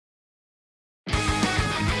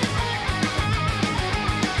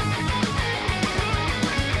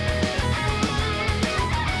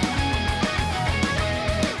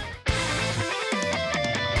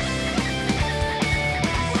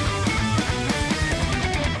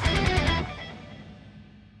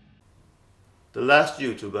The last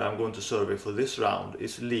YouTuber I'm going to survey for this round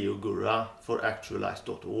is Leo Gura for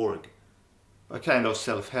actualize.org. A kind of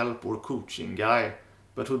self-help or coaching guy,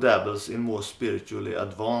 but who dabbles in more spiritually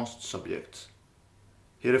advanced subjects.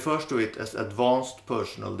 He refers to it as advanced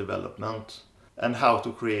personal development and how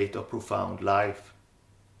to create a profound life.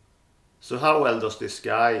 So how well does this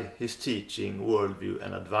guy, his teaching, worldview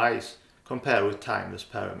and advice compare with timeless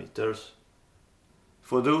parameters?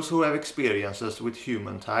 For those who have experiences with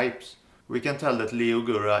human types, we can tell that Leo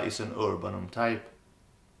Gura is an urbanum type.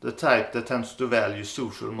 The type that tends to value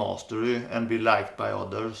social mastery and be liked by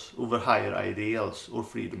others over higher ideals or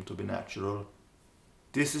freedom to be natural.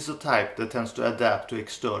 This is a type that tends to adapt to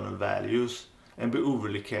external values and be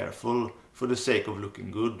overly careful for the sake of looking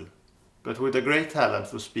good, but with a great talent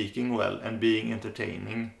for speaking well and being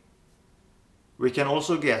entertaining. We can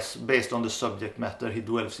also guess based on the subject matter he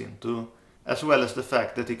delves into, as well as the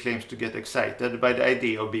fact that he claims to get excited by the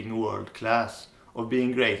idea of being world class, of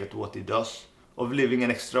being great at what he does, of living an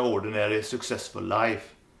extraordinary, successful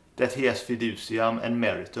life, that he has fiducium and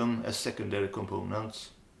meritum as secondary components.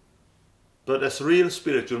 But as real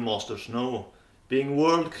spiritual masters know, being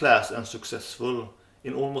world class and successful,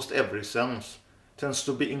 in almost every sense, tends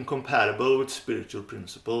to be incompatible with spiritual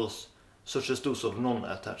principles, such as those of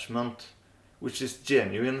non-attachment, which is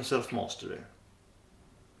genuine self-mastery.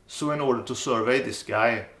 So in order to survey this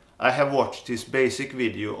guy, I have watched his basic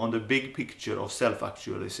video on the big picture of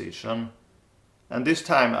self-actualization. And this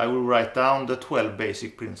time I will write down the 12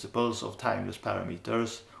 basic principles of timeless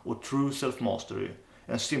parameters, or true self-mastery,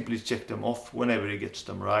 and simply check them off whenever he gets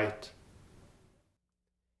them right.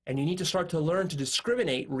 And you need to start to learn to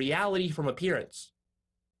discriminate reality from appearance.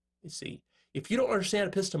 You see, if you don't understand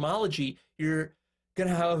epistemology, you're going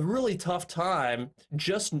to have a really tough time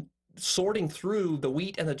just sorting through the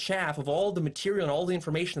wheat and the chaff of all the material and all the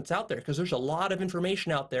information that's out there, because there's a lot of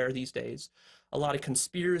information out there these days. A lot of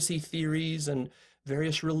conspiracy theories and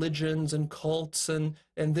various religions and cults and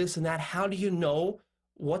this and that. How do you know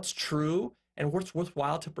what's true and what's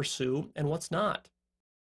worthwhile to pursue and what's not?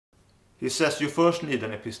 He says you first need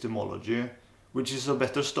an epistemology, which is a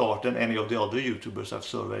better start than any of the other YouTubers I've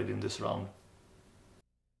surveyed in this round.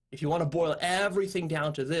 If you want to boil everything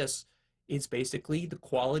down to this, it's basically the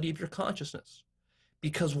quality of your consciousness.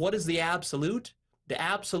 Because what is the absolute? The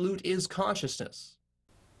absolute is consciousness.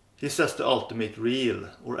 He says the ultimate real,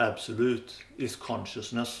 or absolute, is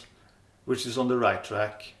consciousness, which is on the right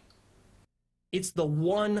track. It's the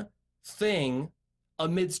one thing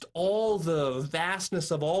amidst all the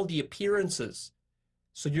vastness of all the appearances.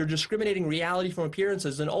 So you're discriminating reality from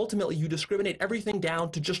appearances, and ultimately you discriminate everything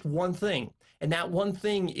down to just one thing. And that one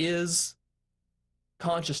thing is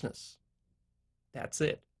consciousness. That's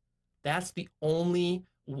it. That's the only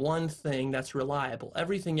one thing that's reliable.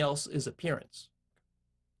 Everything else is appearance.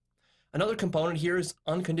 Another component here is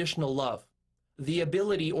unconditional love. The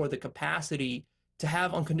ability or the capacity to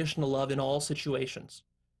have unconditional love in all situations,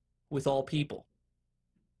 with all people.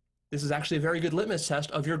 This is actually a very good litmus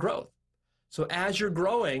test of your growth. So as you're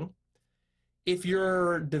growing, if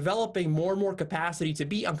you're developing more and more capacity to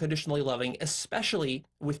be unconditionally loving, especially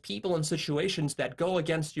with people and situations that go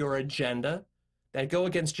against your agenda, that go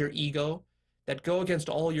against your ego, that go against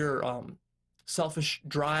all your selfish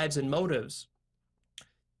drives and motives,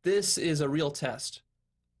 this is a real test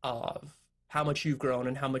of how much you've grown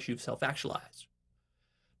and how much you've self-actualized.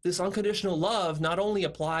 This unconditional love not only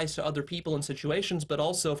applies to other people and situations, but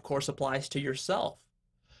also, of course, applies to yourself.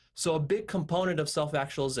 So a big component of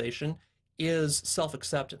self-actualization is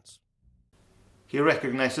self-acceptance. He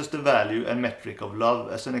recognizes the value and metric of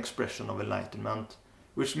love as an expression of enlightenment,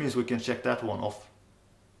 which means we can check that one off.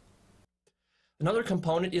 Another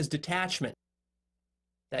component is detachment.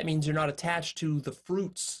 That means you're not attached to the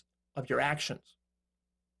fruits of your actions.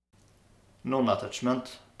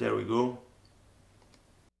 Non-attachment, there we go.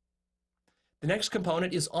 The next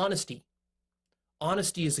component is honesty.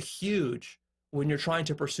 Honesty is huge when you're trying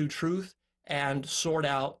to pursue truth and sort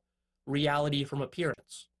out reality from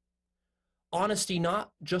appearance. Honesty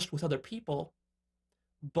not just with other people,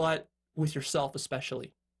 but with yourself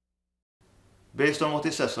especially. Based on what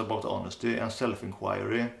he says about honesty and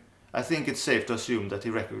self-inquiry, I think it's safe to assume that he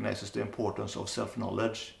recognizes the importance of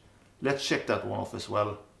self-knowledge. Let's check that one off as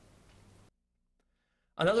well.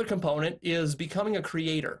 Another component is becoming a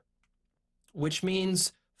creator, which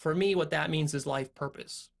means, for me, what that means is life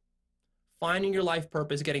purpose. Finding your life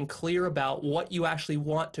purpose, getting clear about what you actually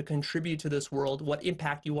want to contribute to this world, what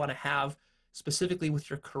impact you want to have specifically with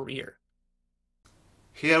your career.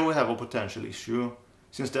 Here we have a potential issue,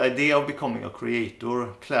 since the idea of becoming a creator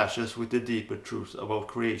clashes with the deeper truth about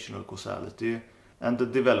creational causality and the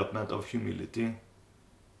development of humility.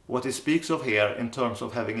 what he speaks of here in terms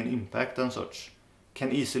of having an impact and such,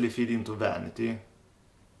 can easily feed into vanity.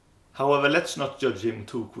 However, let's not judge him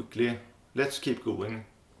too quickly. Let's keep going.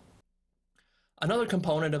 Another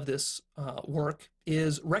component of this work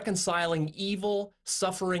is reconciling evil,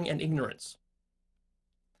 suffering, and ignorance.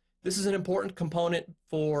 This is an important component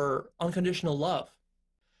for unconditional love.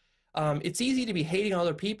 It's easy to be hating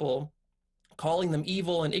other people, calling them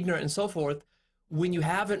evil and ignorant and so forth, when you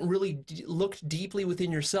haven't really looked deeply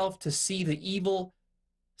within yourself to see the evil,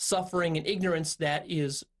 suffering, and ignorance that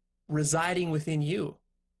is residing within you.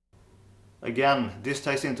 Again, this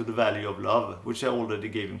ties into the value of love, which I already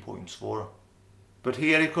gave him points for. But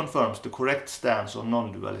here he confirms the correct stance on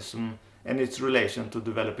non-dualism and its relation to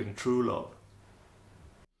developing true love.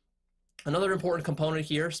 Another important component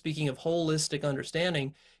here, speaking of holistic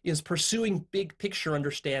understanding, is pursuing big picture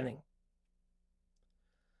understanding.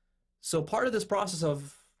 So part of this process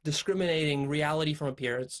of discriminating reality from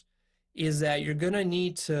appearance is that you're going to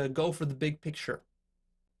need to go for the big picture.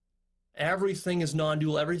 Everything is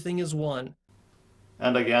non-dual, everything is one.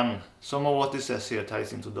 And again, some of what he says here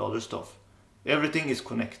ties into the other stuff. Everything is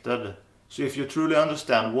connected, so if you truly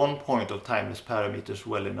understand one point of timeless parameters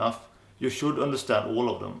well enough, you should understand all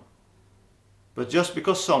of them. But just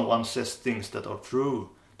because someone says things that are true,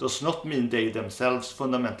 does not mean they themselves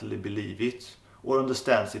fundamentally believe it, or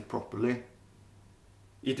understands it properly.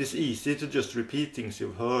 It is easy to just repeat things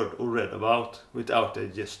you've heard or read about, without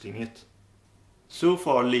digesting it. So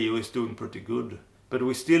far Leo is doing pretty good, but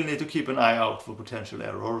we still need to keep an eye out for potential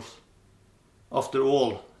errors. After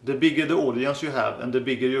all, the bigger the audience you have and the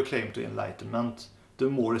bigger your claim to enlightenment, the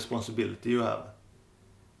more responsibility you have.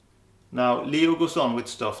 Now, Leo goes on with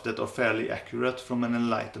stuff that are fairly accurate from an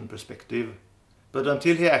enlightened perspective, but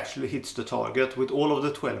until he actually hits the target with all of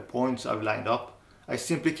the 12 points I've lined up, I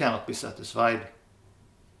simply cannot be satisfied.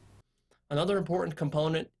 Another important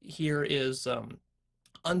component here is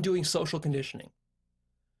undoing social conditioning.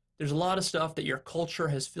 There's a lot of stuff that your culture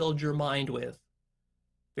has filled your mind with.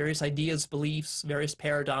 Various ideas, beliefs, various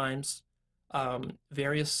paradigms,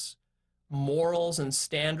 various morals and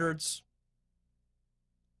standards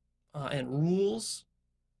and rules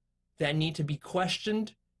that need to be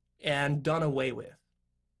questioned and done away with.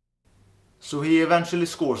 So he eventually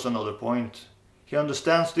scores another point. He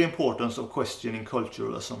understands the importance of questioning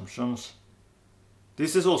cultural assumptions.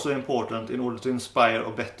 This is also important in order to inspire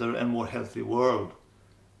a better and more healthy world.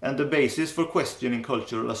 And the basis for questioning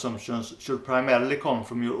cultural assumptions should primarily come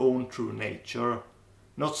from your own true nature,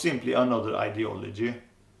 not simply another ideology.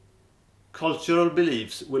 Cultural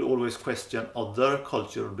beliefs will always question other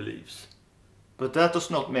cultural beliefs, but that does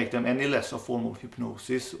not make them any less a form of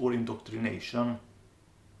hypnosis or indoctrination.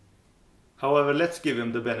 However, let's give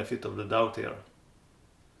him the benefit of the doubt here.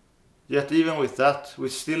 Yet even with that, we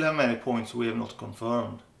still have many points we have not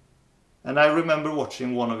confirmed. And I remember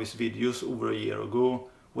watching one of his videos over a year ago,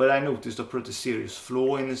 where I noticed a pretty serious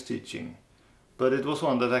flaw in his teaching, but it was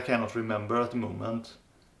one that I cannot remember at the moment,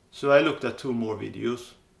 so I looked at 2 more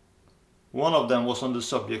videos. One of them was on the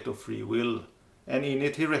subject of free will, and in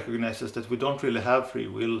it he recognizes that we don't really have free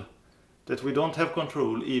will, that we don't have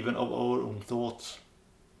control even of our own thoughts.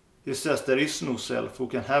 He says there is no self who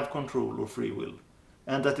can have control or free will,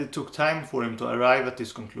 and that it took time for him to arrive at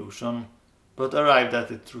this conclusion, but arrived at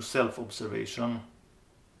it through self-observation.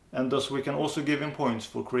 And thus we can also give him points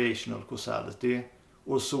for creational causality,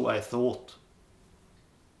 or so I thought.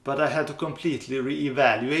 But I had to completely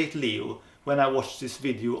re-evaluate Leo when I watched this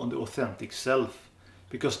video on the authentic self,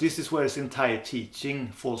 because this is where his entire teaching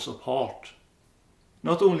falls apart.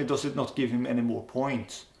 Not only does it not give him any more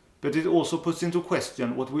points, but it also puts into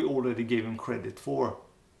question what we already gave him credit for.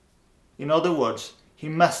 In other words, he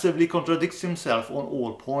massively contradicts himself on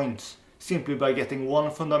all points, simply by getting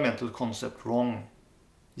one fundamental concept wrong.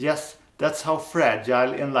 Yes, that's how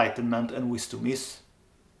fragile enlightenment and wisdom is.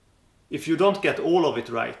 If you don't get all of it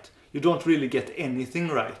right, you don't really get anything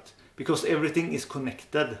right, because everything is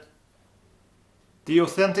connected. The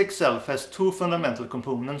authentic self has 2 fundamental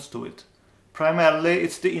components to it. Primarily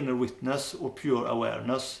it's the inner witness or pure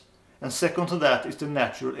awareness, and second to that is the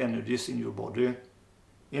natural energies in your body.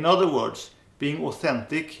 In other words, being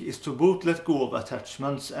authentic is to both let go of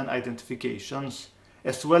attachments and identifications,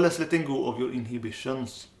 as well as letting go of your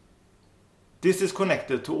inhibitions. This is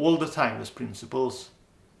connected to all the timeless principles.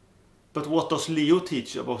 But what does Leo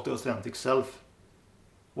teach about the authentic self?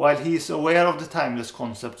 While he is aware of the timeless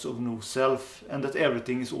concepts of no self and that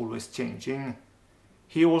everything is always changing,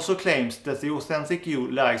 he also claims that the authentic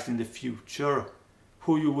you lies in the future,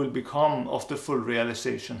 who you will become after full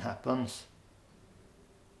realization happens.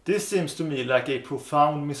 This seems to me like a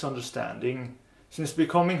profound misunderstanding, since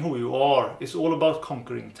becoming who you are is all about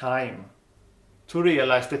conquering time. To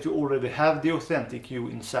realize that you already have the authentic you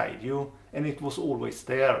inside you, and it was always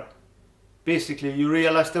there. Basically, you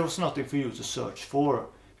realize there was nothing for you to search for,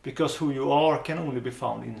 because who you are can only be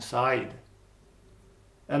found inside.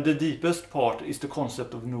 And the deepest part is the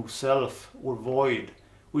concept of no self, or void,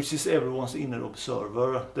 which is everyone's inner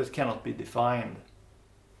observer that cannot be defined.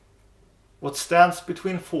 What stands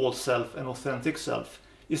between false self and authentic self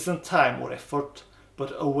isn't time or effort,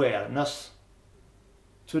 but awareness.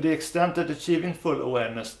 To the extent that achieving full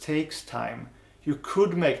awareness takes time, you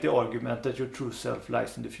could make the argument that your true self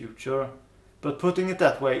lies in the future, but putting it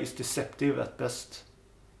that way is deceptive at best.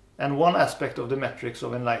 And one aspect of the metrics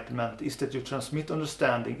of enlightenment is that you transmit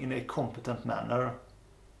understanding in a competent manner.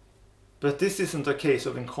 But this isn't a case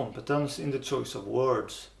of incompetence in the choice of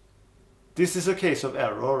words. This is a case of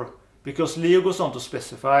error, because Leo goes on to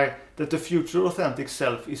specify that the future authentic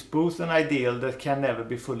self is both an ideal that can never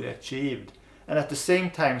be fully achieved, and at the same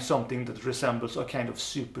time something that resembles a kind of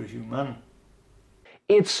superhuman.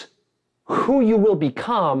 It's who you will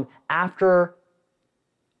become after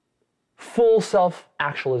full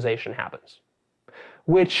self-actualization happens,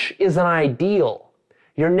 which is an ideal.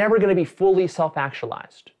 You're never going to be fully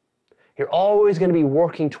self-actualized. You're always going to be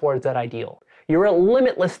working towards that ideal. You're a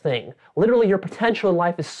limitless thing. Literally, your potential in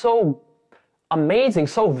life is so amazing,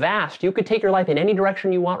 so vast. You could take your life in any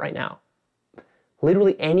direction you want right now.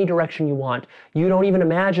 Literally any direction you want. You don't even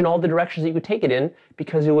imagine all the directions that you could take it in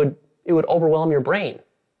because it would overwhelm your brain.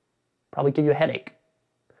 Probably give you a headache.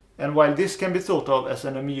 And while this can be thought of as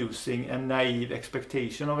an amusing and naive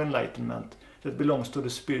expectation of enlightenment that belongs to the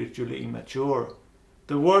spiritually immature,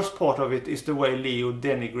 the worst part of it is the way Leo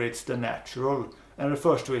denigrates the natural and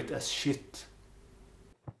refers to it as shit.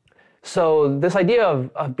 So this idea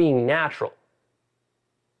of being natural,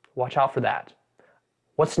 watch out for that.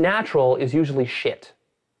 What's natural is usually shit.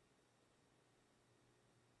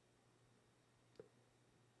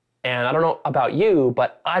 And I don't know about you,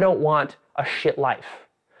 but I don't want a shit life.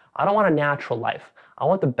 I don't want a natural life. I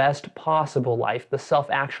want the best possible life, the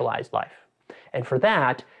self-actualized life. And for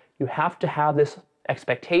that, you have to have this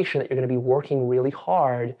expectation that you're going to be working really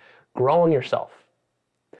hard, growing yourself.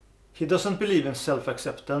 He doesn't believe in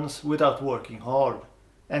self-acceptance without working hard.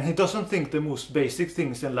 And he doesn't think the most basic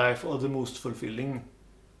things in life are the most fulfilling.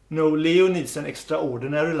 No, Leo needs an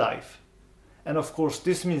extraordinary life. And of course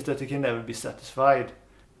this means that he can never be satisfied.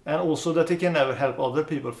 And also that he can never help other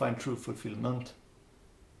people find true fulfillment.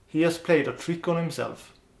 He has played a trick on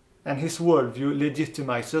himself. And his worldview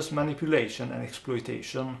legitimizes manipulation and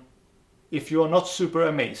exploitation. If you are not super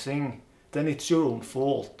amazing, then it's your own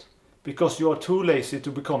fault. Because you are too lazy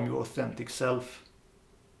to become your authentic self.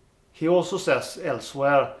 He also says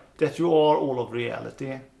elsewhere that you are all of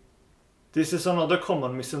reality. This is another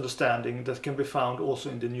common misunderstanding that can be found also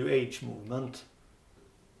in the New Age movement.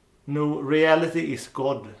 No, reality is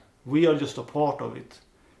God. We are just a part of it.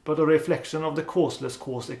 But a reflection of the causeless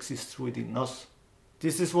cause exists within us.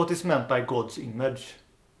 This is what is meant by God's image.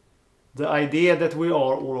 The idea that we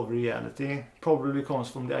are all of reality probably comes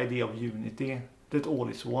from the idea of unity, that all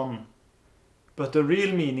is one. But the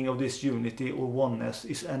real meaning of this unity or oneness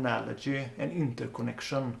is analogy and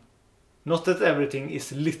interconnection. Not that everything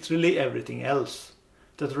is literally everything else.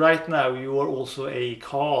 That right now you are also a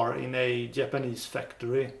car in a Japanese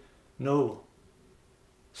factory. No.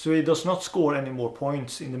 So he does not score any more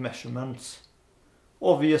points in the measurements.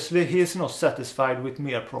 Obviously he is not satisfied with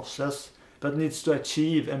mere process, but needs to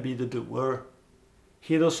achieve and be the doer.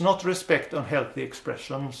 He does not respect unhealthy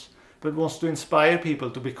expressions, but wants to inspire people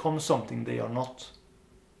to become something they are not.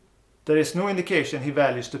 There is no indication he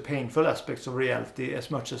values the painful aspects of reality as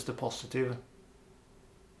much as the positive.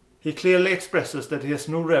 He clearly expresses that he has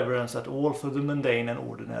no reverence at all for the mundane and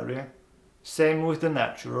ordinary. Same with the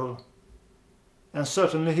natural. And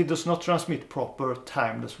certainly he does not transmit proper,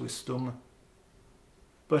 timeless wisdom.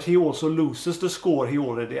 But he also loses the score he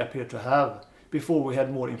already appeared to have, before we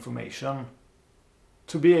had more information.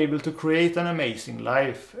 To be able to create an amazing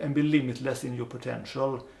life and be limitless in your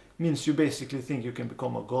potential means you basically think you can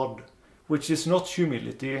become a god, which is not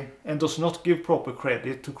humility and does not give proper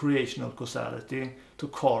credit to creational causality, to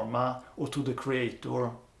karma or to the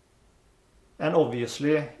creator. And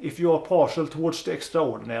obviously, if you are partial towards the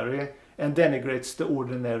extraordinary and denigrates the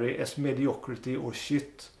ordinary as mediocrity or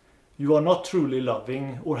shit, you are not truly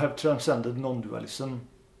loving or have transcended non-dualism.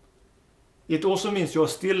 It also means you are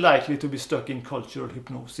still likely to be stuck in cultural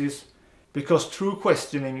hypnosis, because true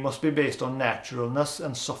questioning must be based on naturalness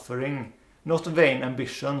and suffering, not vain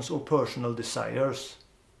ambitions or personal desires.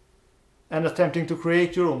 And attempting to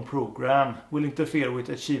create your own program will interfere with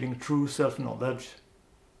achieving true self-knowledge.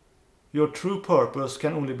 Your true purpose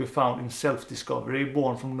can only be found in self-discovery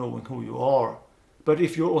born from knowing who you are. But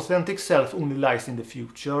if your authentic self only lies in the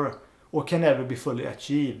future, or can never be fully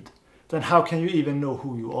achieved, then how can you even know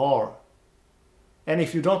who you are? And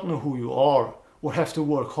if you don't know who you are, or have to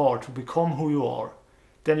work hard to become who you are,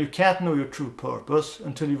 then you can't know your true purpose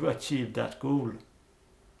until you've achieved that goal.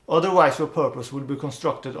 Otherwise your purpose will be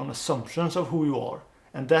constructed on assumptions of who you are,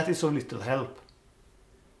 and that is of little help.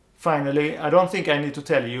 Finally, I don't think I need to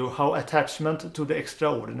tell you how attachment to the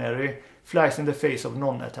extraordinary flies in the face of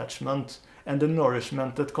non-attachment and the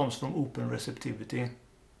nourishment that comes from open receptivity.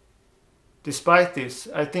 Despite this,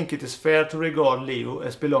 I think it is fair to regard Leo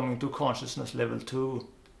as belonging to consciousness level 2.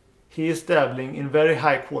 He is dabbling in very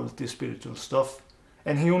high quality spiritual stuff,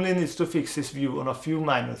 and he only needs to fix his view on a few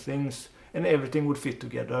minor things and everything would fit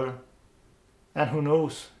together. And who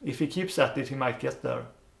knows, if he keeps at it he might get there.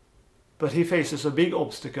 But he faces a big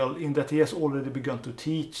obstacle in that he has already begun to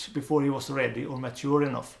teach before he was ready or mature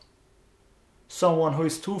enough. Someone who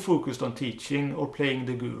is too focused on teaching or playing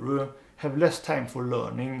the guru have less time for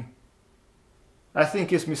learning. I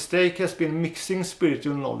think his mistake has been mixing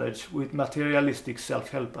spiritual knowledge with materialistic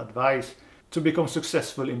self-help advice to become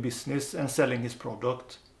successful in business and selling his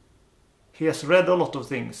product. He has read a lot of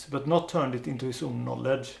things, but not turned it into his own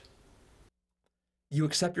knowledge. You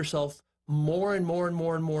accept yourself more and more and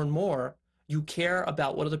more and more and more. You care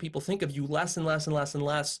about what other people think of you less and less and less and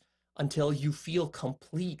less until you feel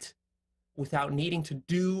complete without needing to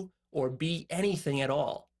do or be anything at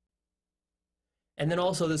all. And then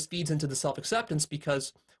also this feeds into the self-acceptance,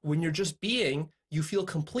 because when you're just being, you feel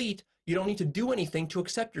complete. You don't need to do anything to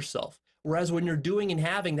accept yourself. Whereas when you're doing and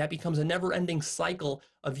having, that becomes a never-ending cycle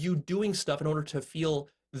of you doing stuff in order to feel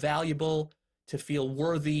valuable, to feel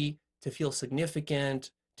worthy, to feel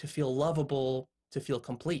significant, to feel lovable, to feel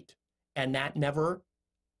complete. And that never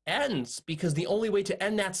ends, because the only way to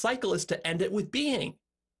end that cycle is to end it with being.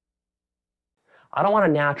 I don't want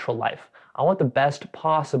a natural life. I want the best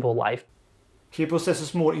possible life. He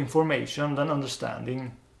possesses more information than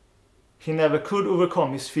understanding. He never could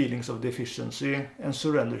overcome his feelings of deficiency and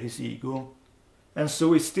surrender his ego, and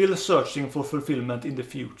so is still searching for fulfillment in the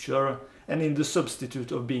future and in the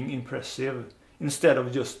substitute of being impressive instead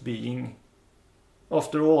of just being.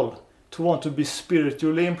 After all, to want to be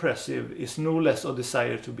spiritually impressive is no less a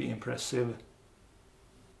desire to be impressive.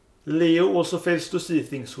 Leo also fails to see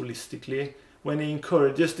things holistically when he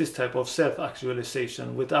encourages this type of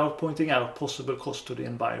self-actualization without pointing out possible cost to the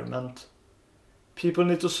environment. People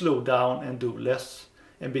need to slow down and do less,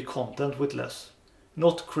 and be content with less,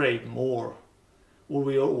 not crave more, or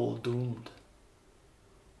we are all doomed.